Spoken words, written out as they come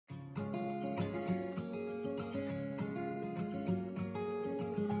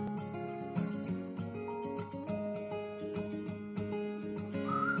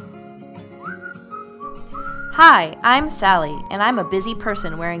Hi, I'm Sally, and I'm a busy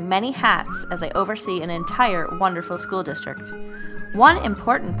person wearing many hats as I oversee an entire wonderful school district. One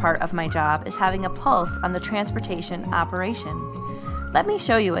important part of my job is having a pulse on the transportation operation. Let me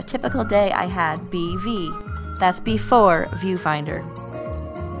show you a typical day I had BV. That's before Viewfinder.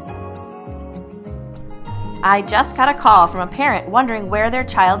 I just got a call from a parent wondering where their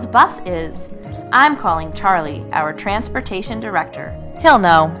child's bus is. I'm calling Charlie, our transportation director. He'll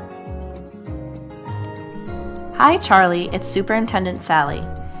know. Hi Charlie, it's Superintendent Sally.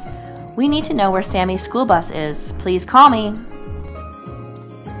 We need to know where Sammy's school bus is. Please call me.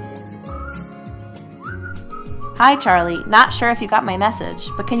 Hi Charlie, not sure if you got my message,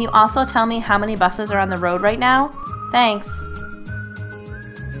 but can you also tell me how many buses are on the road right now? Thanks.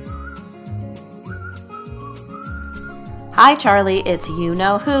 Hi Charlie, it's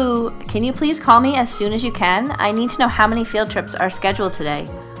you-know-who. Can you please call me as soon as you can? I need to know how many field trips are scheduled today.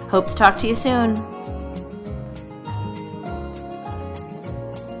 Hope to talk to you soon.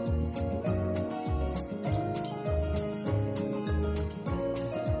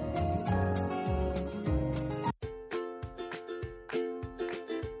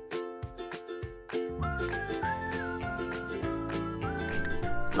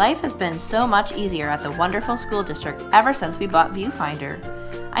 Life has been so much easier at the wonderful school district ever since we bought Viewfinder.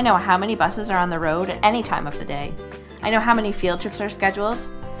 I know how many buses are on the road at any time of the day. I know how many field trips are scheduled.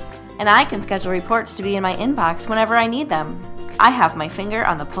 And I can schedule reports to be in my inbox whenever I need them. I have my finger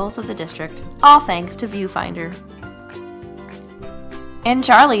on the pulse of the district, all thanks to Viewfinder. And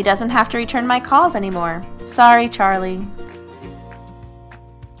Charlie doesn't have to return my calls anymore. Sorry, Charlie.